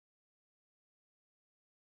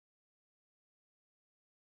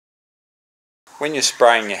when you're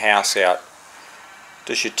spraying your house out,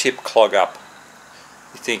 does your tip clog up?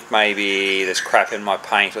 You think maybe there's crap in my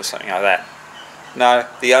paint or something like that. No,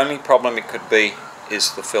 the only problem it could be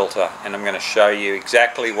is the filter, and I'm going to show you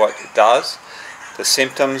exactly what it does, the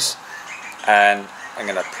symptoms, and I'm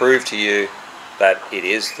going to prove to you that it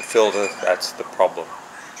is the filter that's the problem.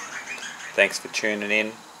 Thanks for tuning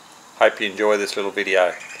in. Hope you enjoy this little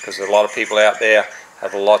video, because a lot of people out there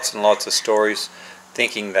have lots and lots of stories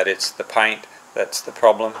thinking that it's the paint that's the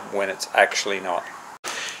problem when it's actually not.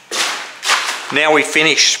 Now we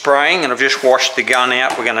finished spraying and I've just washed the gun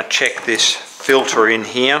out. We're going to check this filter in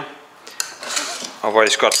here. I've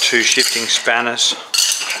always got 2 shifting spanners.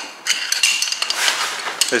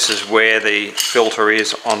 This is where the filter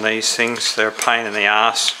is on these things. They're a pain in the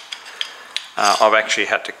ass. I've actually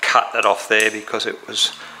had to cut that off there because it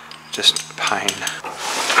was just a pain.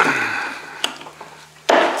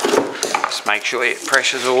 Just make sure your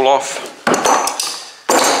pressure's all off.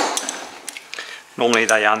 Normally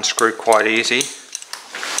they unscrew quite easy,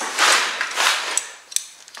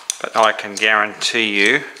 but I can guarantee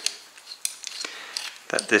you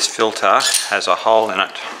that this filter has a hole in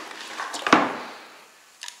it.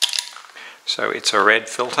 So it's a red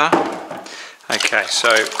filter. Okay, so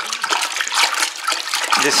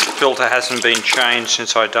this filter hasn't been changed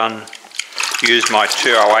since I used my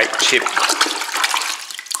 208 tip.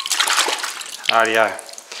 Rightio.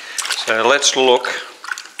 So let's look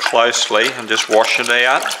closely and just wash it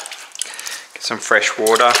out. Get some fresh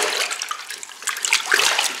water.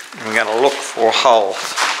 And we're going to look for holes.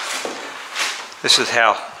 This is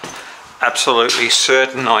how absolutely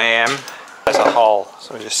certain I am there's a hole.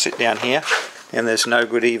 So I just sit down here and there's no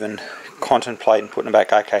good even contemplating putting it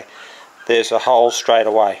back. Okay, there's a hole straight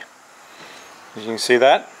away. As you can see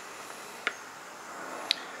that?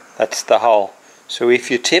 That's the hole. So if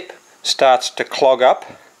your tip starts to clog up,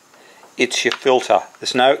 it's your filter.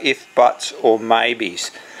 There's no if, buts or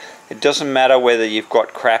maybes. It doesn't matter whether you've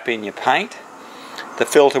got crap in your paint, the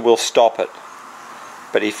filter will stop it.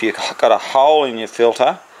 But if you've got a hole in your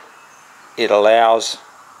filter, it allows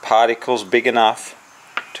particles big enough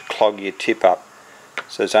to clog your tip up.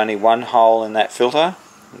 So there's only one hole in that filter.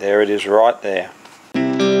 There it is right there.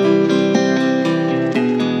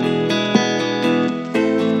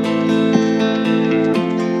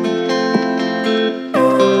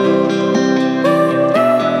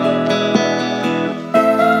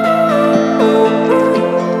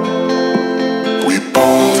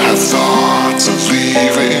 Thoughts of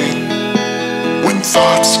leaving, when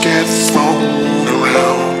thoughts get thrown